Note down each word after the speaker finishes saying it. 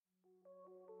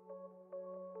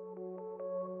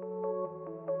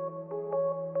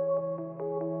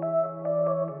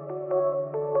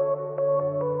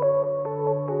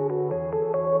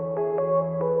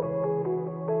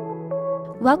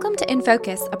Welcome to In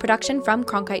Focus, a production from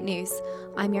Cronkite News.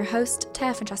 I'm your host,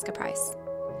 Taya Francesca Price.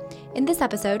 In this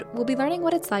episode, we'll be learning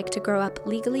what it's like to grow up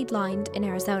legally blind in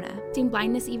Arizona. Seeing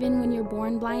blindness, even when you're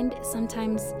born blind,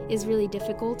 sometimes is really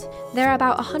difficult. There are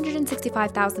about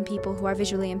 165,000 people who are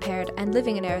visually impaired and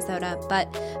living in Arizona,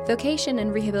 but vocation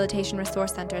and rehabilitation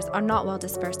resource centers are not well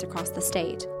dispersed across the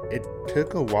state. It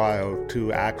took a while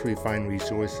to actually find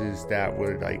resources that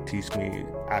would teach me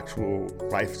actual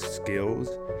life skills.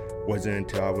 Wasn't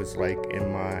until I was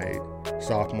in my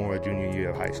sophomore or junior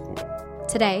year of high school.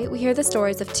 Today, we hear the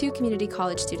stories of two community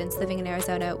college students living in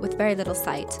Arizona with very little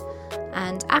sight.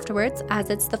 And afterwards, as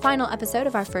it's the final episode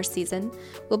of our first season,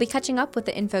 we'll be catching up with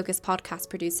the In Focus podcast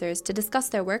producers to discuss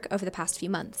their work over the past few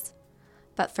months.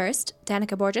 But first,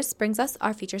 Danica Borges brings us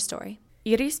our feature story.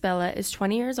 Hiris Vela is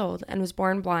 20 years old and was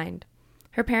born blind.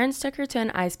 Her parents took her to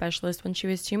an eye specialist when she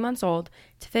was 2 months old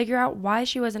to figure out why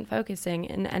she wasn't focusing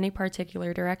in any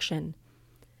particular direction.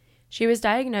 She was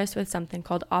diagnosed with something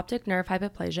called optic nerve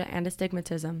hypoplasia and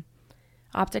astigmatism.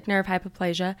 Optic nerve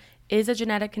hypoplasia is a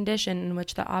genetic condition in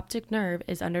which the optic nerve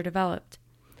is underdeveloped.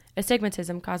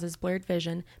 Astigmatism causes blurred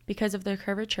vision because of the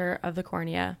curvature of the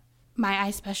cornea. My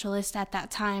eye specialist at that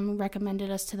time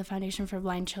recommended us to the Foundation for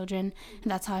Blind Children,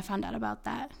 and that's how I found out about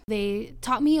that. They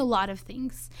taught me a lot of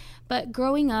things, but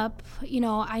growing up,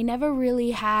 I never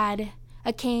really had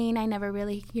a cane. I never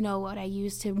really, what I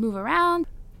used to move around.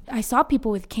 I saw people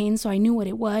with canes, so I knew what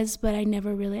it was, but I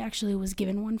never really actually was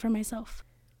given one for myself.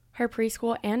 Her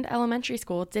preschool and elementary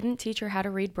school didn't teach her how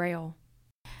to read Braille.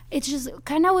 It just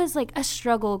kind of was a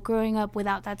struggle growing up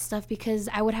without that stuff because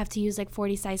I would have to use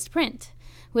 40-sized print,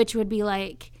 which would be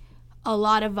a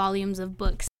lot of volumes of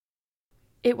books.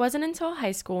 It wasn't until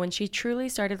high school when she truly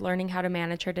started learning how to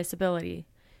manage her disability.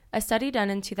 A study done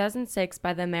in 2006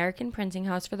 by the American Printing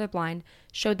House for the Blind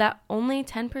showed that only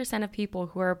 10% of people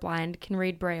who are blind can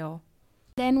read Braille.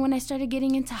 Then when I started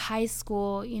getting into high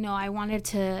school, I wanted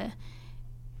to,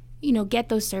 get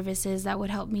those services that would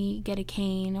help me get a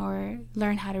cane or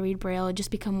learn how to read Braille and just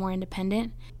become more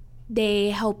independent. They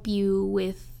help you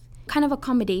with kind of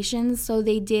accommodations, so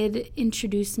they did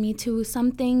introduce me to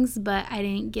some things, but I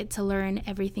didn't get to learn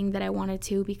everything that I wanted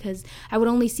to because I would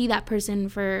only see that person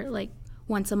for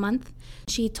once a month.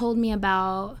 She told me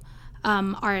about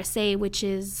RSA, which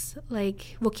is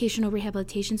vocational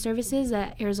rehabilitation services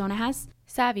that Arizona has.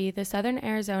 SAVI, the Southern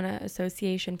Arizona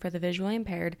Association for the Visually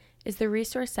Impaired, is the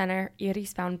resource center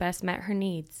Hiris found best met her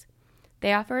needs.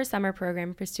 They offer a summer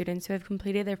program for students who have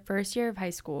completed their first year of high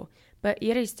school, but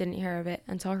Hiris didn't hear of it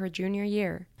until her junior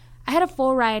year. I had a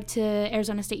full ride to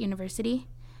Arizona State University,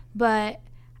 but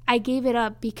I gave it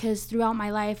up because throughout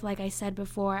my life, like I said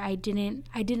before, I didn't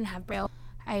have Braille.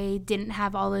 I didn't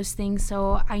have all those things,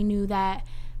 so I knew that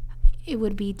it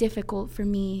would be difficult for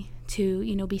me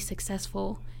to, be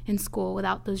successful in school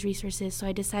without those resources, so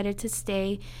I decided to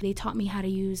stay. They taught me how to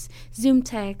use Zoom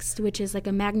Text, which is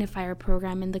a magnifier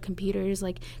program in the computers,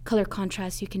 color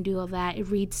contrast, you can do all that. It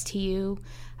reads to you.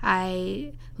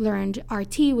 I learned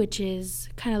RT, which is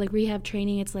kind of rehab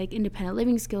training. It's independent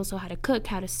living skills, so how to cook,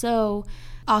 how to sew.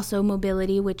 Also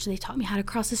mobility, which they taught me how to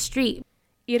cross the street.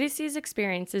 Hiris'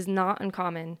 experience is not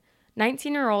uncommon.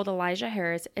 19-year-old Elijah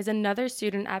Harris is another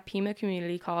student at Pima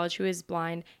Community College who is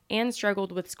blind and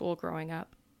struggled with school growing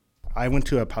up. I went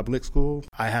to a public school.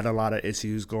 I had a lot of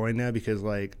issues going there because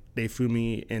they threw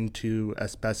me into a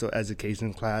special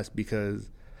education class because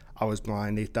I was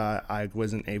blind. They thought I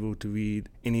wasn't able to read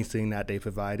anything that they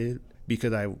provided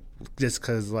because I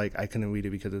couldn't read it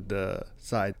because of the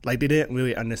sight. They didn't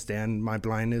really understand my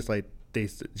blindness. They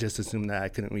just assumed that I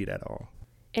couldn't read at all.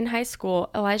 In high school,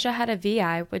 Elijah had a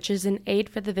VI, which is an aid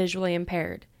for the visually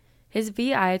impaired. His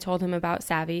VI told him about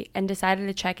SAVI and decided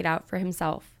to check it out for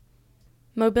himself.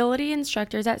 Mobility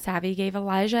instructors at SAVI gave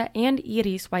Elijah and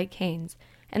Hiris white canes,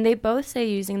 and they both say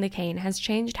using the cane has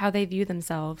changed how they view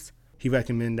themselves. He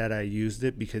recommended that I used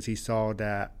it because he saw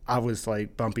that I was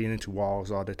bumping into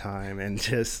walls all the time and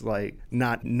just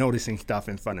not noticing stuff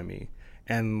in front of me.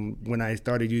 And when I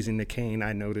started using the cane,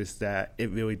 I noticed that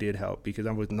it really did help because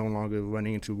I was no longer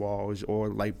running into walls or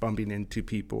bumping into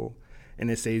people.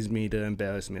 And it saves me the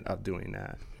embarrassment of doing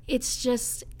that. It's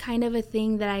just kind of a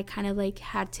thing that I kind of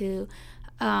had to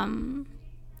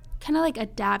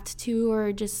adapt to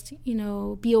or just,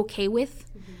 be okay with.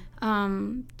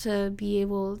 To be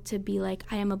able to be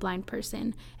I am a blind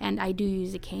person and I do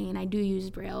use a cane, I do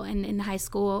use Braille. And in high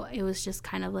school, it was just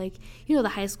kind of the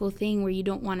high school thing where you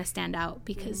don't want to stand out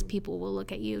because people will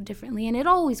look at you differently. And it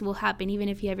always will happen, even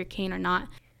if you have your cane or not.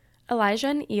 Elijah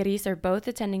and Hiris are both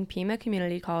attending Pima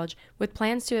Community College with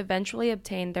plans to eventually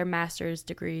obtain their master's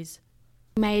degrees.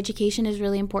 My education is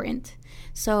really important.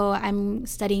 So I'm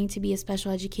studying to be a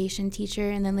special education teacher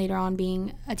and then later on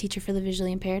being a teacher for the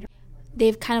visually impaired.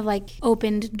 They've kind of like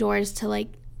opened doors to like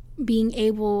being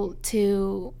able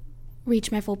to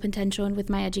reach my full potential with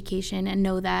my education and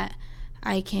know that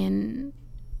I can,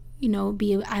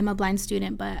 I'm a blind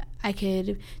student, but I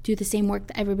could do the same work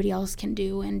that everybody else can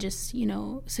do and just,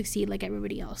 succeed like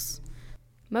everybody else.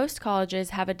 Most colleges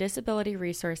have a disability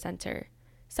resource center.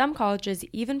 Some colleges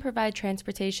even provide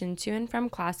transportation to and from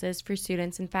classes for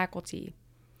students and faculty.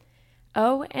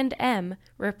 O and M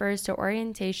refers to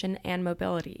orientation and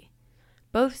mobility.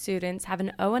 Both students have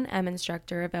an O and M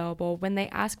instructor available when they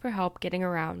ask for help getting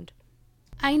around.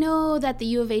 I know that the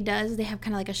U of A does. They have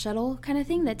kind of like a shuttle kind of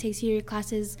thing that takes you to your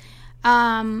classes.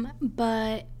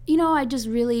 But, I just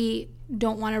really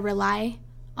don't want to rely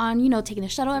on, taking the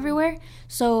shuttle everywhere.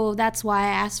 So that's why I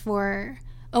asked for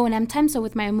O&M time, so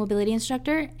with my mobility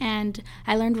instructor, and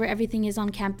I learned where everything is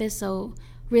on campus, so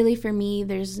really for me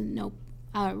there's no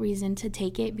reason to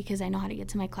take it because I know how to get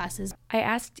to my classes. I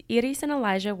asked Hiris and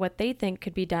Elijah what they think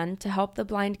could be done to help the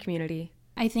blind community.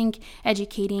 I think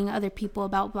educating other people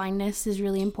about blindness is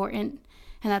really important,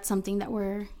 and that's something that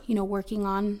we're working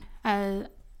on as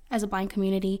a blind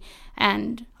community,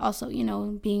 and also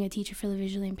being a teacher for the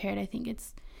visually impaired. I think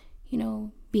it's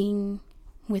being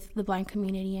with the blind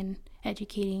community and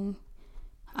educating,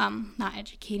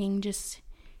 just,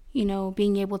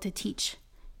 being able to teach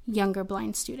younger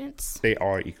blind students. They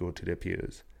are equal to their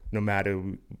peers, no matter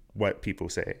what people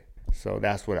say. So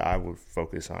that's what I would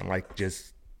focus on,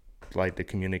 just the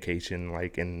communication,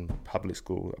 in public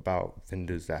school about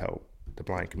vendors that help the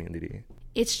blind community.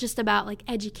 It's just about,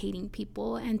 educating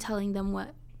people and telling them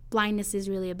what blindness is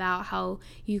really about, how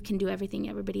you can do everything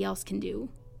everybody else can do.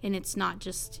 And it's not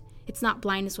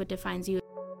blindness what defines you.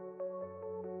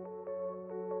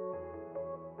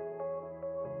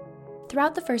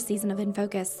 Throughout the first season of In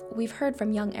Focus, we've heard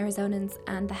from young Arizonans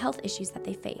and the health issues that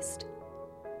they faced.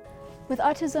 With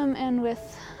autism and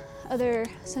with other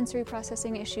sensory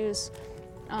processing issues,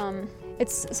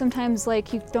 it's sometimes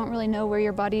you don't really know where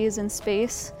your body is in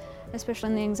space, especially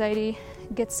when the anxiety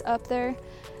gets up there.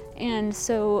 And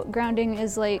so grounding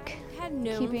is I had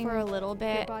known for a little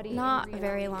bit, not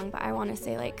very long, but I want to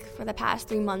say for the past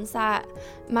 3 months that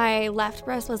my left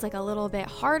breast was a little bit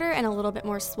harder and a little bit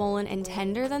more swollen and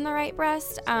tender than the right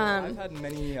breast. I've had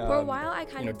many for a while I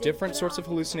kind of different sorts of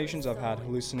hallucinations. I've had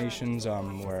hallucinations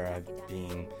where I've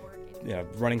been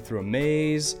running through a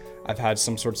maze. I've had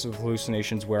some sorts of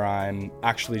hallucinations where I'm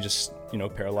actually just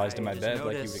paralyzed in my bed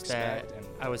like you would expect. And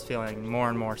I was feeling more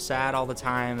and more sad all the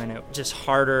time, and it was just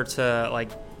harder to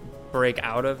break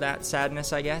out of that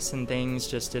sadness, I guess, and things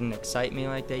just didn't excite me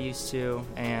like they used to.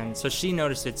 And so she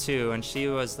noticed it too, and she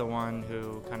was the one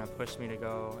who kind of pushed me to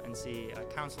go and see a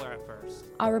counselor at first.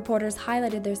 Our reporters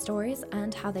highlighted their stories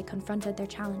and how they confronted their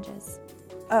challenges.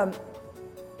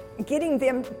 Getting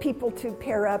people to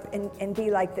pair up and be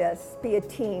like this, be a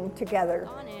team together.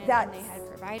 They had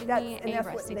provided me a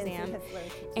breast exam,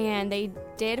 and they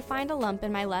did find a lump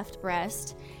in my left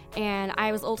breast, and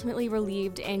I was ultimately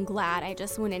relieved and glad I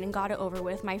just went in and got it over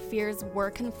with. My fears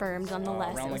were confirmed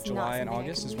nonetheless. Around July and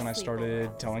August is when I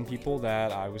started telling people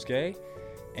that I was gay.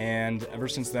 And ever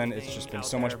since then, it's just been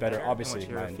so much better. Obviously,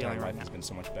 my entire life has been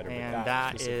so much better. And but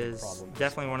that is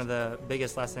definitely one of the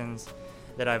biggest lessons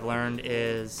that I've learned,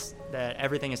 is that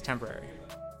everything is temporary.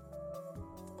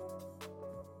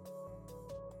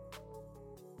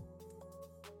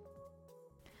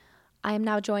 I am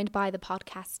now joined by the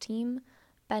podcast team: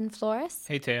 Ben Flores.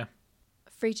 Hey, Taya.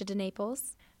 Frida De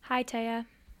Naples. Hi, Taya.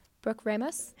 Brooke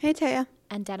Ramos. Hey, Taya.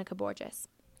 And Danica Borges.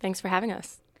 Thanks for having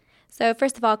us. So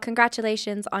first of all,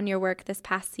 congratulations on your work this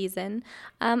past season.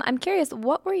 I'm curious,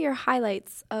 what were your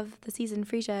highlights of the season?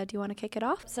 Frida, do you want to kick it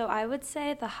off? So I would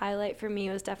say the highlight for me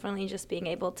was definitely just being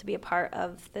able to be a part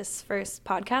of this first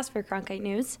podcast for Cronkite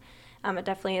News. It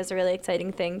definitely is a really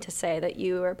exciting thing to say that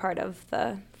you were part of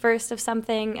the first of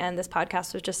something, and this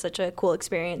podcast was just such a cool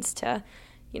experience to,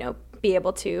 be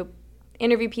able to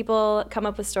interview people, come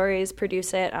up with stories,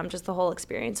 produce it. Just the whole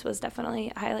experience was definitely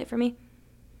a highlight for me.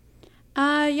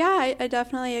 I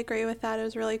definitely agree with that. It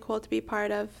was really cool to be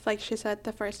part of, like she said,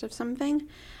 the first of something.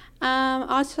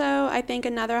 Also, I think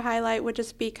another highlight would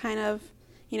just be kind of,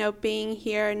 being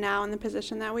here now in the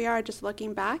position that we are, just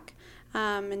looking back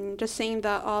and just seeing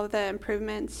all the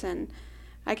improvements. And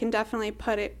I can definitely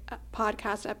put a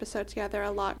podcast episode together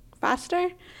a lot faster,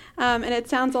 and it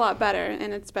sounds a lot better,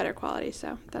 and it's better quality.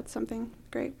 So that's something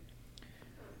great.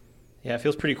 Yeah, it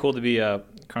feels pretty cool to be a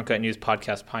Cronkite News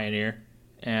podcast pioneer.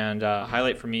 And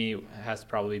highlight for me has to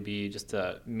probably be just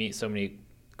to meet so many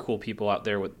cool people out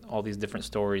there with all these different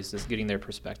stories, just getting their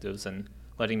perspectives and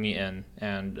letting me in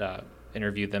and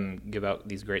interview them, give out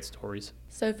these great stories.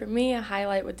 So for me, a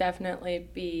highlight would definitely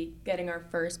be getting our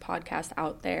first podcast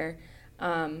out there,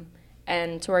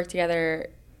 and to work together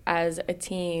as a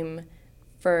team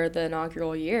for the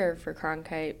inaugural year for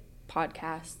Cronkite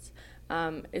podcasts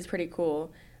is pretty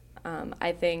cool.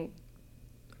 I think,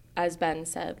 as Ben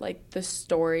said, like, the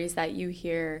stories that you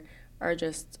hear are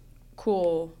just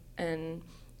cool and,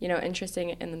 interesting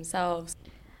in themselves.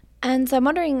 And so I'm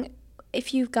wondering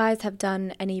if you guys have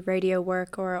done any radio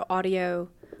work or audio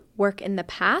work in the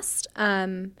past,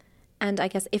 and I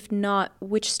guess if not,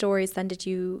 which stories then did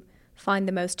you find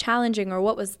the most challenging, or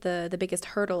what was the biggest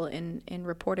hurdle in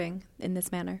reporting in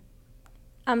this manner?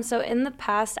 So in the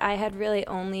past, I had really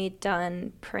only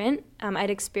done print. I'd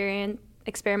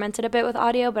experimented a bit with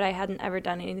audio, but I hadn't ever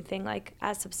done anything like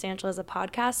as substantial as a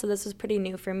podcast, so this was pretty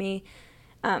new for me.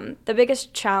 The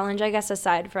biggest challenge, I guess,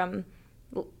 aside from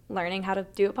learning how to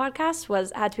do a podcast,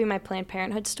 had to be my Planned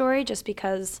Parenthood story, just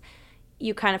because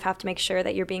you kind of have to make sure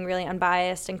that you're being really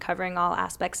unbiased and covering all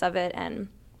aspects of it and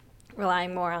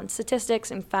relying more on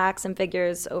statistics and facts and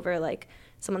figures over like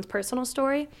someone's personal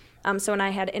story. So when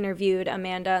I had interviewed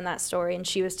Amanda in that story and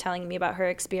she was telling me about her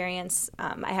experience,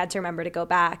 I had to remember to go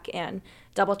back and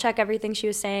double check everything she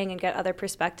was saying and get other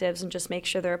perspectives and just make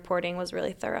sure the reporting was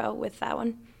really thorough with that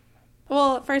one.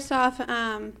 Well, first off,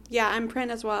 I'm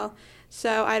print as well,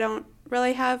 so I don't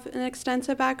really have an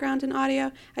extensive background in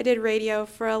audio. I did radio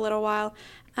for a little while,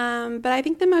 but I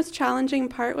think the most challenging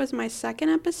part was my second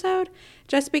episode,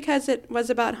 just because it was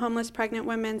about homeless pregnant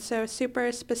women, so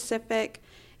super specific,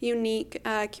 unique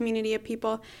community of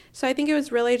people. So I think it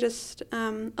was really just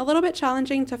a little bit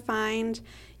challenging to find,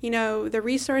 the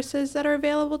resources that are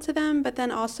available to them, but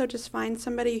then also just find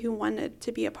somebody who wanted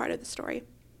to be a part of the story.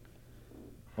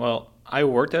 Well, I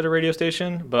worked at a radio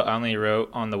station, but I only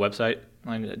wrote on the website.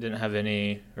 I didn't have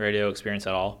any radio experience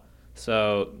at all.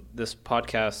 So this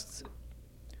podcast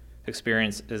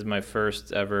experience is my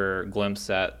first ever glimpse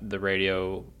at the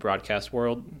radio broadcast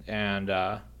world. And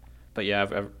but yeah,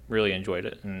 I've really enjoyed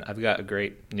it. And I've got a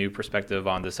great new perspective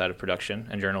on this side of production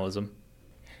and journalism.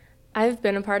 I've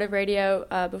been a part of radio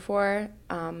before,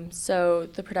 so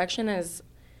the production is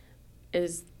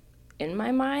in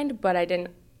my mind, but I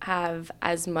didn't have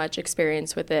as much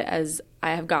experience with it as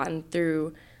I have gotten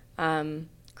through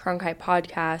Cronkite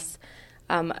podcasts.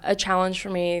 A challenge for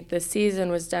me this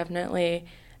season was definitely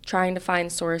trying to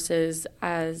find sources,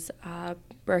 as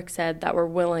Brooke said, that were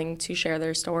willing to share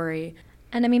their story.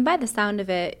 And I mean, by the sound of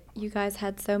it, you guys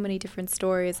had so many different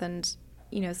stories and,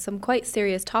 some quite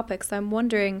serious topics. So I'm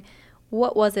wondering,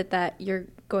 what was it that you're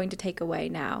going to take away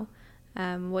now?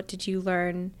 What did you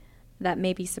learn that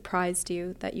maybe surprised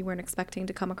you, that you weren't expecting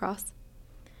to come across?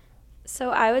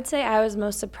 So I would say I was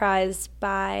most surprised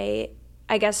by,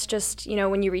 I guess, just,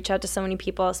 when you reach out to so many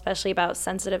people, especially about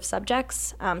sensitive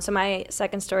subjects. So my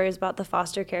second story was about the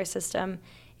foster care system,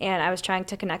 and I was trying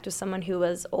to connect with someone who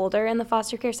was older in the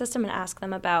foster care system and ask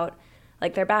them about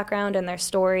like their background and their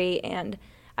story, and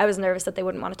I was nervous that they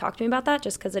wouldn't want to talk to me about that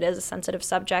just because it is a sensitive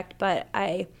subject, but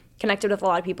I connected with a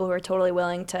lot of people who are totally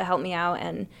willing to help me out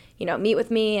and, meet with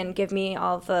me and give me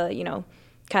all of the,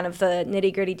 kind of the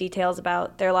nitty-gritty details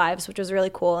about their lives, which was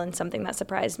really cool and something that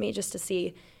surprised me just to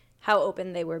see how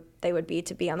open they would be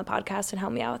to be on the podcast and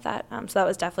help me out with that. So that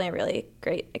was definitely a really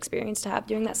great experience to have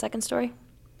doing that second story.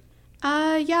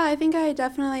 I think I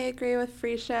definitely agree with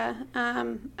Freesia.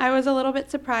 I was a little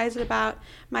bit surprised about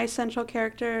my central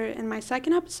character in my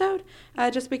second episode,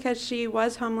 just because she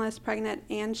was homeless, pregnant,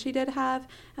 and she did have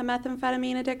a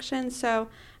methamphetamine addiction. So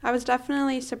I was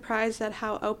definitely surprised at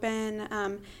how open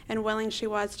and willing she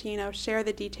was to, share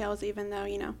the details, even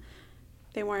though,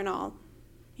 they weren't all,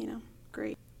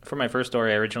 great. For my first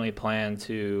story, I originally planned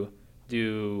to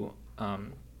do a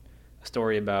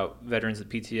story about veterans with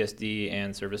PTSD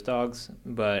and service dogs,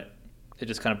 but it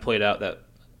just kind of played out that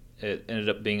it ended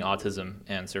up being autism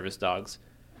and service dogs.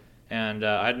 And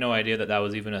I had no idea that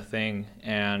was even a thing.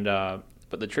 And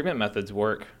but the treatment methods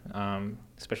work,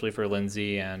 especially for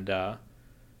Lindsay, and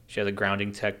she has a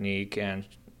grounding technique, and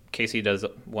Casey does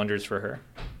wonders for her.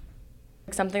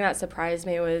 Something that surprised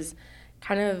me was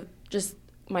kind of just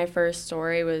my first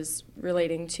story was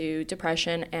relating to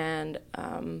depression and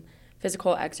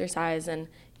physical exercise, and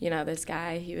this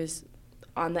guy, he was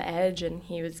on the edge and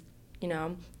he was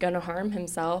going to harm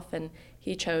himself, and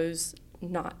he chose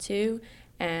not to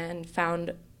and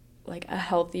found like a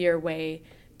healthier way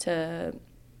to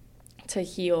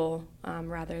heal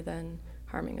rather than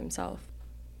harming himself.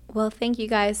 Well, thank you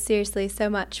guys seriously so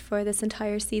much for this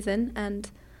entire season, and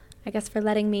I guess for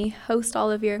letting me host all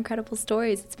of your incredible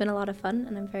stories. It's been a lot of fun,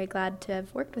 and I'm very glad to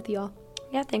have worked with you all.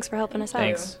 Yeah, thanks for helping us out.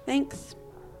 Thanks. Thanks.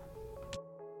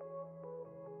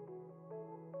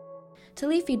 To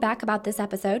leave feedback about this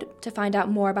episode, to find out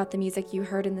more about the music you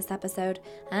heard in this episode,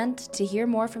 and to hear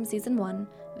more from Season 1,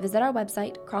 visit our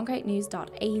website,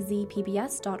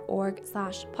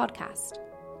 cronkitenews.azpbs.org/podcast.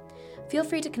 Feel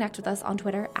free to connect with us on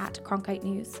Twitter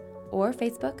 @CronkiteNews or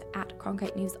Facebook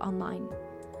 @CronkiteNewsOnline.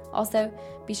 Also,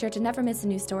 be sure to never miss a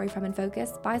new story from In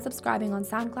Focus by subscribing on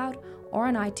SoundCloud or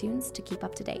on iTunes to keep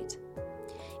up to date.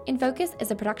 In Focus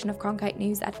is a production of Cronkite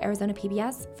News at Arizona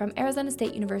PBS from Arizona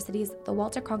State University's The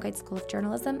Walter Cronkite School of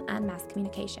Journalism and Mass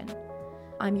Communication.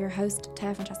 I'm your host,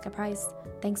 Taya Francesca Price.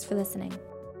 Thanks for listening.